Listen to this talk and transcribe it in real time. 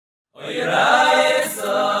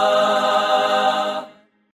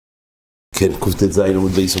כן, קופטת זין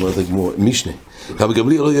עמוד בייס אומרת הגמור, משנה. רבי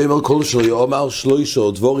גמליאל לא יאמר כל שיאמר שלושה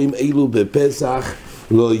דבורים אלו בפסח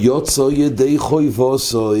לא יוצא ידי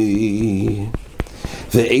חויבוסוי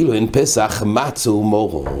ואלו אין פסח מצה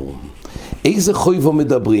ומורור. איזה חויבו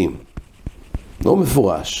מדברים? לא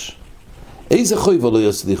מפורש. איזה חויבו לא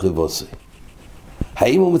יוצא ידי חויבוסוי?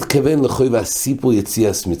 האם הוא מתכוון לחויבו הסיפור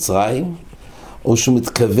יציאת מצרים, או שהוא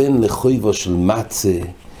מתכוון לחויבו של מצה,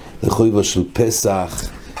 לחויבו של פסח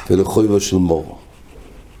ולחויבו של מורור?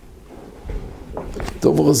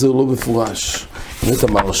 הדבר הזה הוא לא מפורש. באמת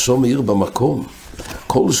המהרש"א מאיר במקום.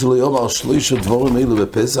 כל שלא יאמר שלושה דבורים אלו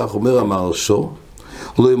בפסח, אומר המהרש"א,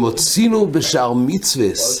 לא מוצינו בשאר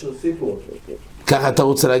מצווס. ככה אתה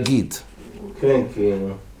רוצה להגיד? כן, כי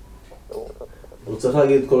הוא צריך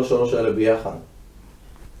להגיד כל שלוש האלה ביחד.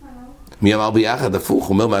 מי אמר ביחד? הפוך,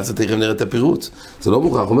 הוא אומר מה זה תכף נראה את הפירוט. זה לא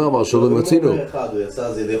מוכרח, הוא אומר המהרש"א לא מוצינו. הוא יצא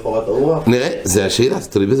אז ידי חובת הרוח. נראה, זה השאלה, זה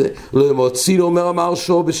תלוי בזה. לא מוצינו, אומר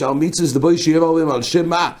המהרש"א בשאר מצווס, לבואי שיהיה הרבה על שם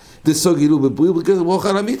מה? דסוג אילו בבריאות ברכת ברוך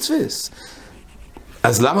על המצווס.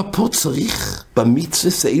 אז למה פה צריך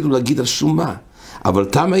במצווס האלו להגיד על שום מה? אבל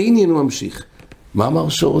תם העניין הוא ממשיך. מה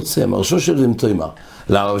המהרש"א רוצה? המהרש"א של ומתוימר.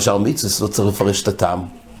 למה בשאר מצווס לא צריך לפרש את הטעם?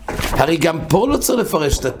 הרי גם פה לא צריך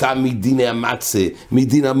לפרש את הטעם מדיני המצה,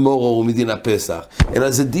 מדין המורור ומדין הפסח, אלא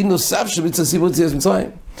זה דין נוסף שמצווה סיפור יציאת מצרים.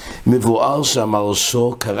 מבואר שהמהרש"א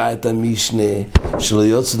קרא את המשנה שלא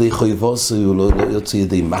יוצא ידי חויבוסוי, הוא לא יוצא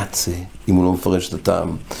ידי מצה אם הוא לא מפרש את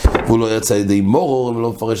הטעם, והוא לא יוצא ידי מורור אם הוא לא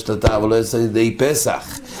מפרש את הטעם, הוא לא יוצא ידי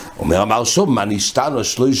פסח. אומר המהרש"א, מה נשתנו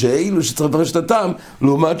השלושה אלו שצריך לפרש את הטעם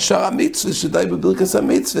לעומת שאר המצווה שדי בברכת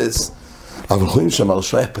המצווה. אבל רואים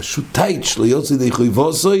שהמהרש"א היה פשוט טייט, שלא יוצא ידי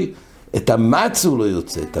חויבוסוי, את המצה הוא לא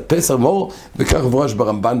יוצא, את הפסח מור, וכך מפורש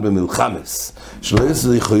ברמב"ן במלחמס, שלא יוצא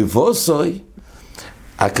ידי חויבוסוי,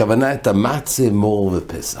 הכוונה את המצה, מור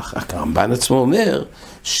ופסח. הרמב"ן עצמו אומר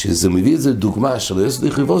שזה מביא את זה דוגמה שלא יוצא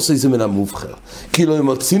ידי חויבוסוי, זה מן המובחר. כאילו הם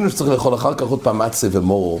מוצאים שצריך לאכול אחר כך עוד פעם מצה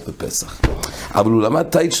ומור ופסח. אבל הוא למד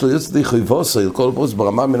טייט שלא יוצא ידי חויבוסוי, כל פרוס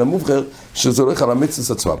ברמה מן המובחר, שזה הולך על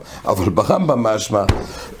המצווס עצמם. אבל ברמב"ם משמע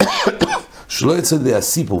שלא יצא ידי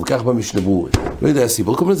הסיפור, וכך במשנה ברורה, לא ידי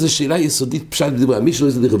הסיפור. כל מיני זו שאלה יסודית פשט בדיבור, מי שלא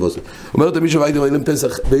יצא ידי חויבוסוי. אומרת מישהו והייתם אילם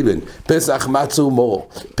פסח, ואילן, פסח מצה ומורור.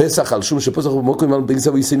 פסח על שום שפסח ומוקרים על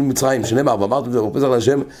בגזע ויסיינו במצרים, שנאמר, ואמרתם דבר, פסח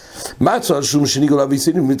להשם, מצה על שום שניגולה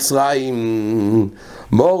ויסיינו במצרים,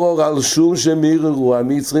 מורור על שום שמיררו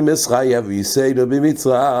המצרים אסחיה ויסיינו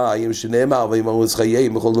במצרים, שנאמר, וימרו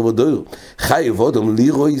אסחייהם בכל דבר דור. חי ודום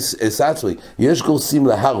לירויס אסעצמי, יש קורסים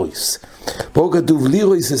להרויס. פה כתוב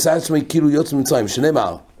לירויס אסעצמי כאילו יוצא מצרים,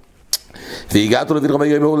 שנאמר, והגעתו לבית רבי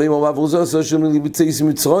יאמר לאמור ועבור זה עשו לי בצייס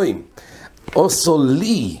מצרים, עשו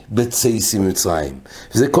לי בצייס מצרים.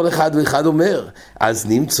 וזה כל אחד ואחד אומר, אז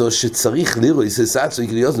נמצא שצריך לירויס אסעצמי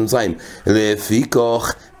כאילו יוצא מצרים. לפי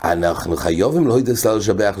כך אנחנו חייבים להוידס לה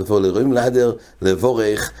לשבח לפעול לרואים להדר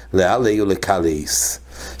לבורך לעלי ולקליס.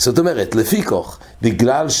 זאת אומרת, לפי כך,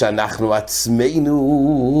 בגלל שאנחנו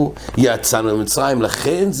עצמנו יצאנו ממצרים,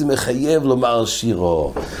 לכן זה מחייב לומר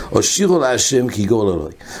שירו, או שירו להשם כי גור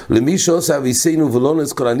אלוהי. למי שעושה אביסנו ולא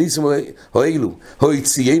נס כל הניסים האלו,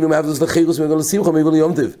 הוציאנו מעבדוס לחירוס מגול לשמחה מגול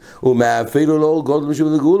ליום טוב, ומאפילו לא גודל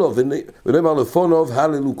משוב לגאולו, ונאמר לפונוב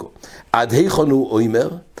הללוקו. עד היכן הוא אומר,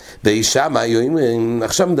 בישם היומרים,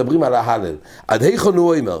 עכשיו מדברים על ההלל, עד היכן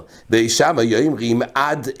הוא אומר, בישם היומרים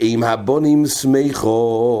עד עם הבונים שמחו.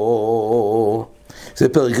 זה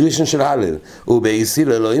פרק ראשון של הלל,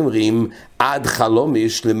 ובייסיל אלוהים רים עד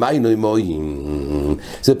חלומיש למיינו מויים.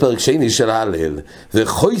 זה פרק שני של הלל,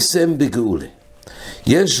 וחויסם בגאולה.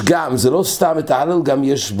 יש גם, זה לא סתם את ההלל, גם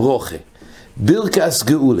יש ברוכה, ברכס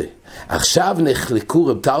גאולה. עכשיו נחלקו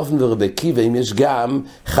רב טרפון ורב עקיבא אם יש גם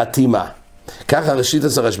חתימה. ככה ראשית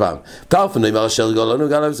עשר השפעם. טרפון אומר אשר גאולנו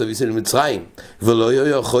גאלה וסביסנו מצרים, ולא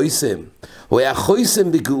יהיה חויסם. הוא היה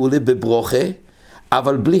חויסם בגאולה בברוכה,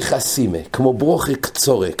 אבל בלי חסימה, כמו ברוכה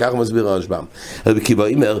קצורה, כך מסביר הרשב"ם. רבי עקיבא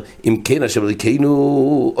אומר, אם כן השם אלוקינו,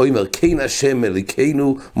 או אומר, כן השם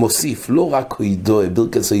אלוקינו מוסיף, לא רק הוידוה,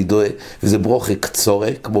 ברכס הוידוה, וזה ברוכה קצורה,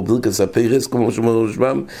 כמו ברכס הפרס, כמו שאומר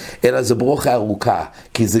הרשב"ם, אלא זה ברוכה ארוכה,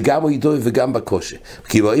 כי זה גם הוידוה וגם בקושי.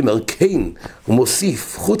 עקיבא אומר, כן, הוא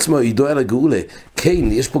מוסיף, חוץ מהוידוה לגאולה,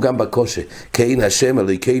 כן, יש פה גם בקושי, כן השם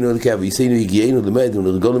אלוקינו אלוקי אבינו הגיענו למד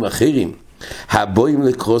ולרגולים אחרים. הבוים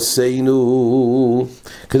לקרוסנו,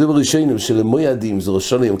 כתוב בראשינו שלמוידים זה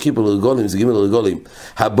ראשון יום כיפור לרגולים, זה גימל לרגולים,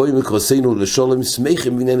 הבוים לקרוסנו לשולם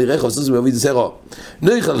שמחים בעניין ירח, עושה זה מביא דסרו,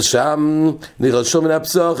 נאכל שם מן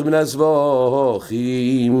הפסוחים, מן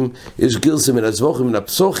הסבוכים, יש גרסה מן הסבוכים, מן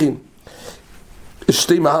הפסוחים,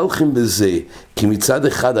 שתי מהלכים בזה, כי מצד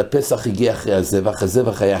אחד הפסח הגיע אחרי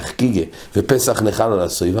הזבח היה חגיגה, ופסח נחל על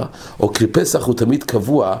הסויבה, או כי פסח הוא תמיד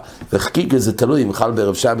קבוע, וחגיגה זה תלוי אם חל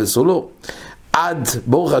בערב שבס או לא. עד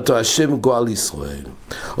ברוך אתה השם גואל ישראל.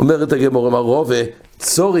 אומרת הגמרא רובה,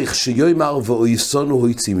 צורך שיומר ואויסונו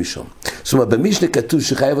הויציא משם. זאת אומרת, במשנה כתוב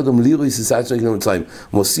שחייב אדם לירויס יסעצו נגד המצרים.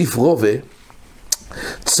 מוסיף רובה,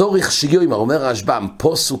 צורך שיומר, אומר הרשב"ם,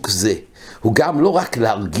 פוסוק זה, הוא גם לא רק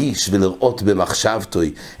להרגיש ולראות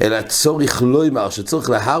במחשבתוי, אלא צורך לא ימר, שצורך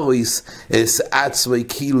להרויס עצמי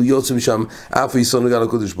כאילו יוצא משם, אף יסונו נגד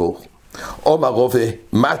הקודש ברוך. אומר רובה,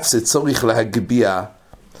 מצה צורך להגביע,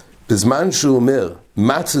 בזמן שהוא אומר,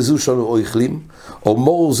 מצה זו שלנו אויכלים, או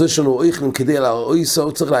מור זה שלנו אויכלים, כדי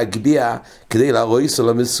להרויסו, צריך להגביע, כדי להרויסו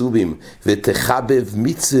למסובים, ותחבב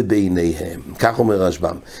מצה ביניהם. כך אומר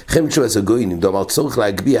רשב"ם. חם תשובה סגוינים, דומר צורך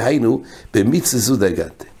להגביע, היינו, במצה זו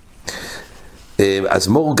דגת. אז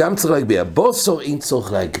מור גם צריך להגביע, בוסור אין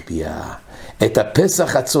צורך להגביע. את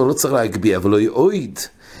הפסח עצמו לא צריך להגביע, ולא יאויד.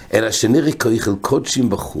 אלא שנראה כויכל קודשים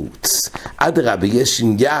בחוץ. אדרבה, יש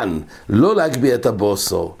עניין לא להגביע את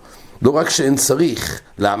הבוסור. לא רק שאין צריך.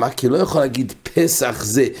 למה? כי לא יכול להגיד פסח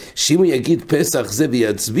זה. שאם הוא יגיד פסח זה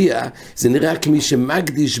ויצביע, זה נראה כמי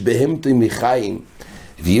שמקדיש בהמתו מחיים.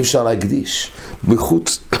 ואי אפשר להקדיש.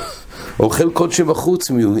 בחוץ, אוכל קודשים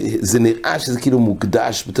בחוץ, זה נראה שזה כאילו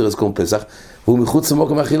מוקדש בתרס קום פסח, והוא מחוץ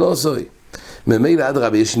למוקם אכילו עשוי. ממילא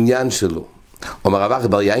אדרבה, יש עניין שלו. אומר רב אחי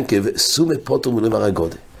בר ינקב, סומי פוטר מלמר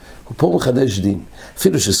הגודה. הוא פה מחדש דין.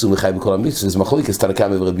 אפילו שסומי חי בכל המצווה, זה מחלוקת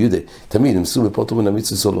תנא ורבי יהודה. תמיד הם סומי פוטר מן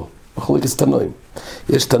המצווה או לא. מחלוקת תנאים.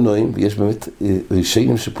 יש תנאים ויש באמת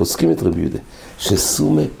ראשונים שפוסקים את רבי יהודה,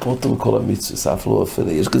 שסומי פוטר מכל המצווה, אף לא אפילו,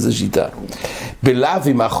 יש כזה שיטה.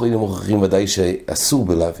 בלאווים האחרונים מוכרחים ודאי שאסור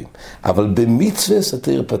בלאווים, אבל במצווה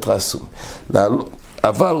התורה פטרה סום.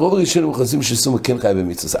 אבל רוב הראשונים מוכרחים שסומי כן חי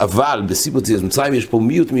במצווה, אבל בסיבות יציאת מצרים יש פה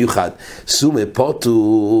מיעוט מיוחד, סומי פוטר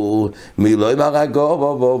מילוי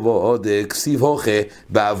מרגו ועוד כסיב הוכה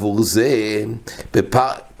בעבור זה,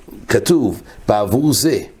 כתוב בעבור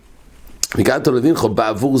זה, מכאן אתה לבין חוב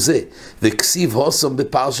בעבור זה, וכסיב הוסם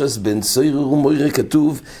בפרשס בן סוירר ומוירה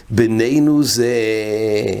כתוב בינינו זה,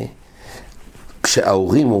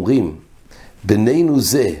 כשההורים אומרים בינינו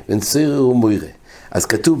זה, בן סוירר ומוירה, אז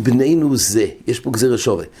כתוב בינינו זה, יש פה גזיר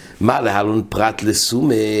השורה, מה להלון פרט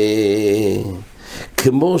לסומה,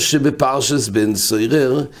 כמו שבפרשס בן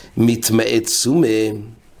סוירר מתמעט סומה,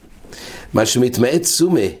 מה שמתמעט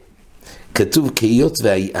סומה, כתוב כהיות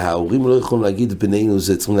וההורים לא יכולים להגיד בינינו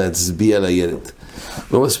זה, צריכים להצביע לילד.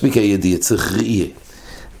 לא מספיק הידיעה, צריך ראייה.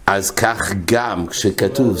 אז כך גם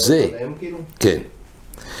כשכתוב זה, כן.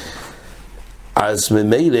 אז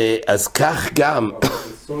ממילא, אז כך גם,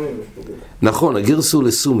 נכון, הגרסו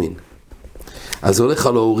לסומין. אז הולך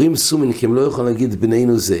על ההורים סומין, כי הם לא יכולים להגיד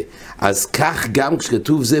בינינו זה. אז כך גם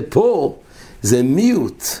כשכתוב זה פה, זה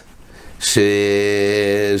מיעוט.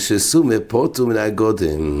 שסומי פוטו מן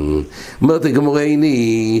הגודם. אומרת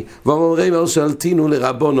הגמורייני, ואומרים על שאלתינו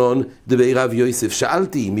לרבונון דבי רב יוסף,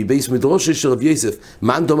 שאלתי מבייס מדרושה של רב יוסף,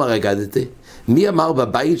 מה דומר הגדת? מי אמר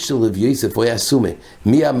בבית של רב יוסף, הוא היה סומי,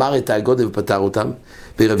 מי אמר את הגודם ופתר אותם?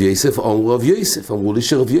 ורב יוסף אמרו רב יוסף, אמרו לי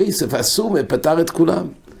שרב יוסף הסומי פתר את כולם.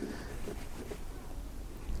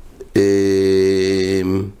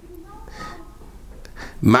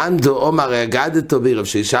 מאן דו אומר אגדתו ברב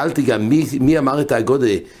שש, שאלתי גם מי אמר את האגודה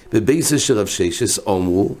בבייסה של רב ששס,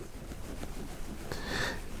 אמרו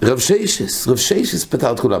רב ששס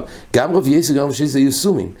פתר את כולם, גם רב יסף גם רב ששס היו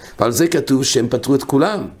סומים, ועל זה כתוב שהם פתרו את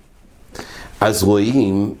כולם. אז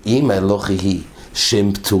רואים, אם הלוכי היא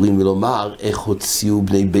שהם פתורים ולומר איך הוציאו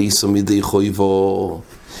בני בייסו מידי חויבו,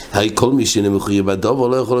 הרי כל מי שנמחויב בדובר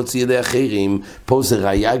לא יכול להוציא ידי אחרים. פה זה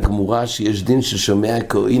ראיה גמורה שיש דין ששומע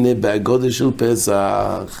כהנה בהגודל של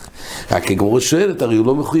פסח. רק הגמורה שואלת, הרי הוא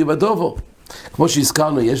לא מחויב בדובר. כמו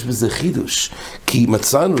שהזכרנו, יש בזה חידוש, כי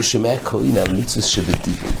מצאנו שמע כהנה על מצווה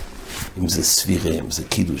שבדיבור, אם זה סבירה, אם זה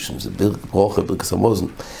קידוש, אם זה ברוכה, ברכס המוזן,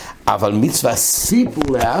 אבל מצווה סיפור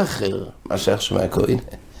לאחר, מה שייך שמע כהנה.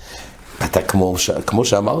 אתה כמו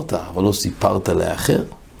שאמרת, אבל לא סיפרת לאחר.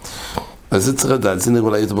 אז זה צריך לדעת, זה נראה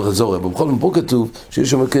אולי יותר בחזור, אבל בכל מקום כתוב שיש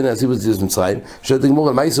שם כן הסיפור יציאת מצרים, שואלת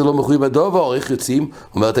הגמורה, מה יצא לא מחויב בדובר, איך יוצאים?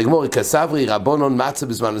 אומרת הגמורה, כסברי רבונון מצה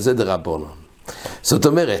בזמן הזה דרבונון. זאת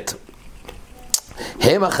אומרת,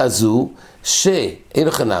 הם אחזו שאין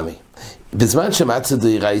לך נמי. בזמן שמצה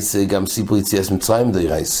דיירייסה, גם סיפור יציאת מצרים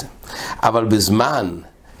דיירייסה. אבל בזמן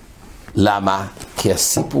למה? כי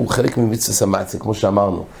הסיפור הוא חלק ממצווה המצה, כמו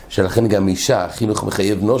שאמרנו, שלכן גם אישה, חינוך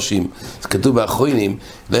מחייב נושים, זה כתוב באחרונים,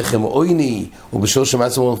 לחם עויני, ובשורש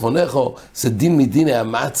המצה ומפונכו, זה דין מדיני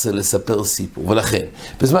המצה לספר סיפור, ולכן,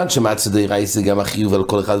 בזמן שמצה דרייסה גם החיוב על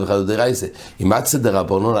כל אחד ואחד דרייסה, אם מצה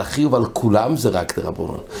דרבנון, החיוב על כולם זה רק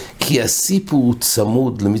דרבנון, כי הסיפור הוא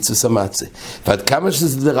צמוד למצווה המצה, ועד כמה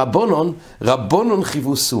שזה דרבנון, רבנון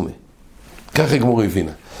חיוו סומה, ככה גמור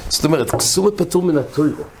הבינה, זאת אומרת, סומה פטור מן התורה,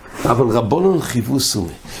 אבל רבונון חיוו סומה,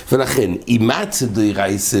 ולכן אימצה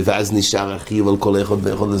דרייסה ואז נשאר החיוב על כל אחד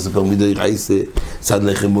ואחד לספר מדרייסה, צד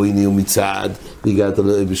לחם מויני ומצד והגעת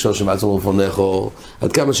בשור שמצא מרפונכו,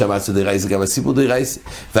 עד כמה שהמצה דרייסה גם הסיפור דרייסה,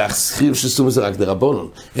 והחיוב של סומה זה רק דרבונון,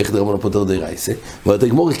 איך דרבונון פותר דרייסה, ואתה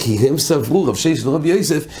גמור כי הם סברו רב שש ורבי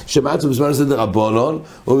יוסף שמצא בזמן הזה דרבונון,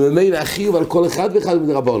 וממילא החיוב על כל אחד ואחד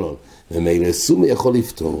מדרבונון, ומילא סומה יכול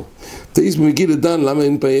לפתור. תאיס במגיל לדן, למה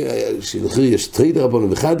אין פעמים, יש תרי דרבונון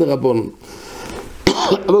ואחד דרבונון.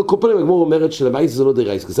 אבל כל פעמים הגמור אומרת שלמייס זה לא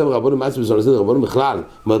דרייס, כסף רבונון מצא בזמן הזה דרבונון בכלל,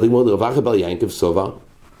 אומרת הגמור רב אחי בר יעקב סובר,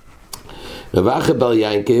 רב אחי בר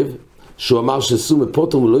יעקב, שהוא אמר שסומה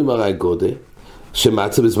פוטר מלא ימרא הגודה,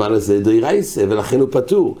 שמצא בזמן הזה דרייס, ולכן הוא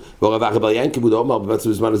פטור, ורב אחי בר יעקב הוא אמר במצא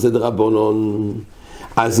בזמן הזה דרבונון,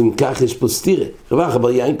 אז אם כך יש פה סתירה. רב אחי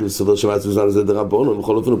בר יעקב סובר שמצא בזמן הזה דרבונון,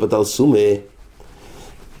 בכל אופן הוא פטר סומה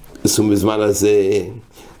בזמן הזה,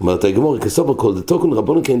 אומרת הגמור, כסובר כל דתוקון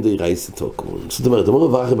רבונון כן דרייסה תוקון. זאת אומרת, אומר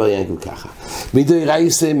רב אחי בר יעקב ככה,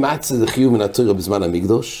 מדרייסה מצא זה חיוב מן התורה בזמן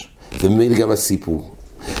המקדוש, וממילא גם הסיפור.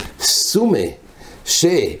 סומה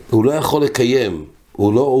שהוא לא יכול לקיים,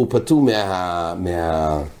 הוא פטור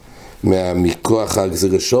מכוח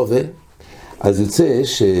הגזירה שווה, אז יוצא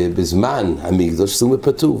שבזמן המקדוש סומה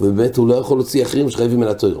פטור, ובאמת הוא לא יכול להוציא אחרים שחייבים מן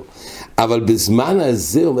התורה. אבל בזמן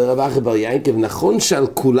הזה, אומר רב אחי בר יעקב, נכון שעל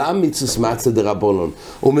כולם מצווה מצה דרבנון,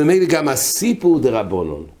 וממילא גם הסיפור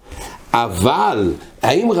דרבנון. אבל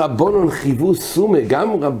האם רבנון חיוו סומה,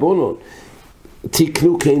 גם רבנון,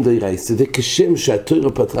 תקנו כן דרייסה, וכשם שהתורה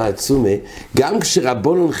פטרה את סומה, גם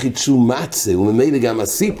כשרבנון חידשו מצה, וממילא גם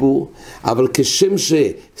הסיפור, אבל כשם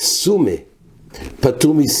שסומה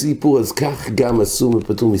פטור מסיפור, אז כך גם הסומה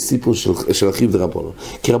פטור מסיפור של אחיו דרבנון.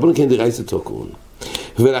 כי רבנון כן דרייסה תוקון.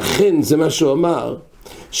 ולכן זה מה שהוא אמר,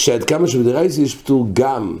 שעד כמה שבדרייסה יש פטור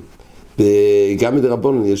גם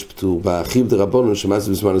מדרבנון יש פטור, באחיו דרבנון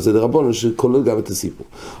שמצא בזמן הזה דרבנון שכולל גם את הסיפור.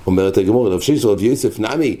 אומרת הגמור, רב שש רב יוסף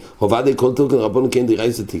נמי, הובדי כל תוקן רבנון כן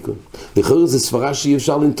דרייסה תיקון. לכן זה סברה שאי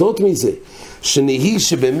אפשר לנטות מזה, שנהי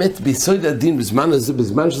שבאמת ביסוד הדין בזמן הזה,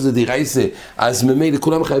 בזמן שזה דרייסה, אז ממילא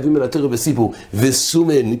כולם חייבים לנטר בסיפור,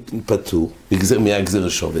 וסומה פטור, מהגזר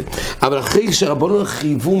השווה. אבל אחרי שרבנון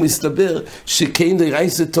חייבו מסתבר שכן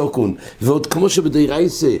דרייסה תוקון, ועוד כמו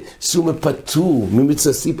שבדרייסה סומה פטור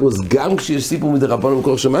ממצא סיפור, אז גם כשיש סיפור מדרבנון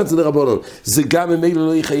וכוח שמצא דרבנון, זה גם ממילא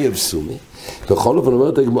לא יחייב סומה. בכל אופן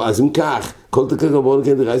אומרת הגמרא, אז אם כך, כל תקן רבנון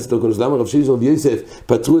כן דרייסה תוקון, אז למה רב שש רב יוסף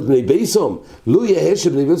פטרו את בני בייסום? לא יהיה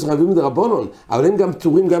שבני בייסום חייבים מדרבנון, אבל הם גם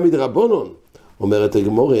פטורים גם מדרבנון. אומרת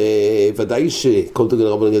הגמרא, ודאי שכל תקן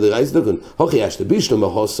רבנון כן דרייסה תוקון, הוכי אשת בישלום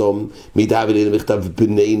ההוסום, מידע ולילה מכתב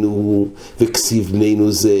בנינו, וכסיב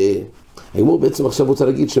בנינו זה. הגמרא בעצם עכשיו רוצה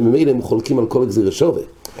להגיד שממילא הם חולקים על כל הגזירה שווה.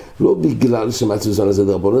 לא בגלל שמצא בזמן הזה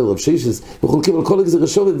דרבנון, רב שש, הם חולקים על כל הגזירה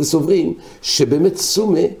שווה וסוברים שבאמת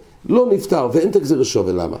סומה לא נפטר ואין את הגזירה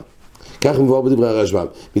שווה. למה? כך מבואר בדברי הרשב"ם.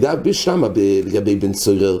 מידע בשלמה לגבי בן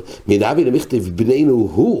צוירר, מידע ולמכתב בנינו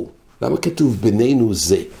הוא. למה כתוב בנינו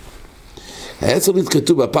זה? היה צריך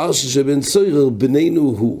להתכתוב בפרשה של בן צוירר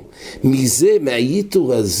בנינו הוא. מזה,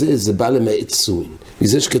 מהייתור הזה, זה בא למעט סומין.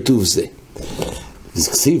 מזה שכתוב זה.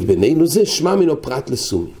 זה כסיב בנינו זה, שמע מינו פרט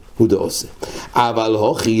לסומין. הוא דעושה. אבל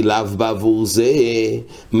הוכי לאו בעבור זה,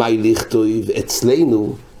 מי לכתוב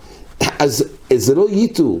אצלנו, אז זה לא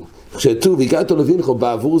ייתור. כשכתוב, הגעת לבינך,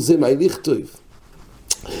 בעבור זה, מה לכתוב?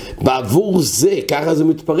 בעבור זה, ככה זה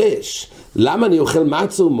מתפרש. למה אני אוכל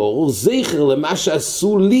מצה ומרור? זכר למה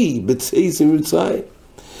שעשו לי בצאצא ממצרים.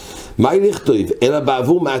 מה לכתוב? אלא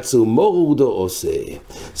בעבור מצה ומרור דעושה.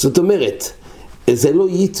 זאת אומרת, זה לא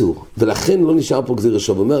ייתור, ולכן לא נשאר פה גזירה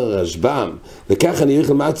שווה. אומר הרשב"ם, וכך אני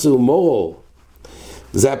אוכל מצה ומרור.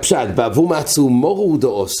 זה הפשט, בעבור מצה ומרור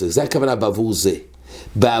דעושה. זה הכוונה בעבור זה.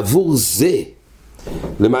 בעבור זה,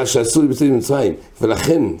 למה שעשו לי בצאצא ממצרים,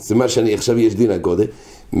 ולכן זה מה שאני עכשיו יש דין הגודל,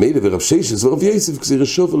 מילא ורב שש ורב יוסף גזירה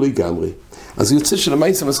שווה לא לגמרי. אז יוצא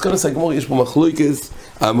שלמעשה מסקנות הגמרא יש פה מחלוקת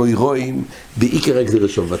המוירואים בעיקר הגזיר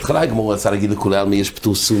השווה. בהתחלה הגמור רצה להגיד לכולי עלמא יש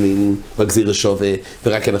פטור סומין בגזיר השווה,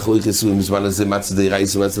 ורק אנחנו יכנסו בזמן הזה מצא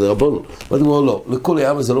דרייס ומצא דרבנן. ואמרו לא, לכולי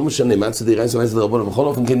עלמא זה לא משנה, מצא דרייס ומצא דרבנן, בכל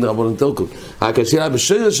אופן כן דרבנן תרקו. רק השאלה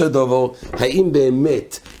בשורש הדבר, האם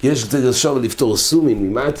באמת יש גזיר השווה לפטור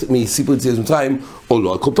סומין מסיפור יציאת מצרים, או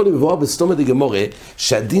לא. כל פעם מבואר בסתומא דגמרא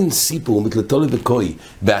שהדין סיפור מתלתולה בקוי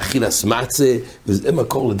באכילס מצה, וזה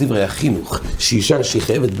מקור לדברי החינוך, שאישה שהיא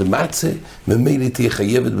חייבת במצה, ממילא תהיה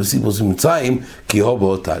חייבת בסיפור מצרים, כי הוא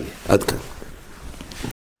בו טלי. עד כאן.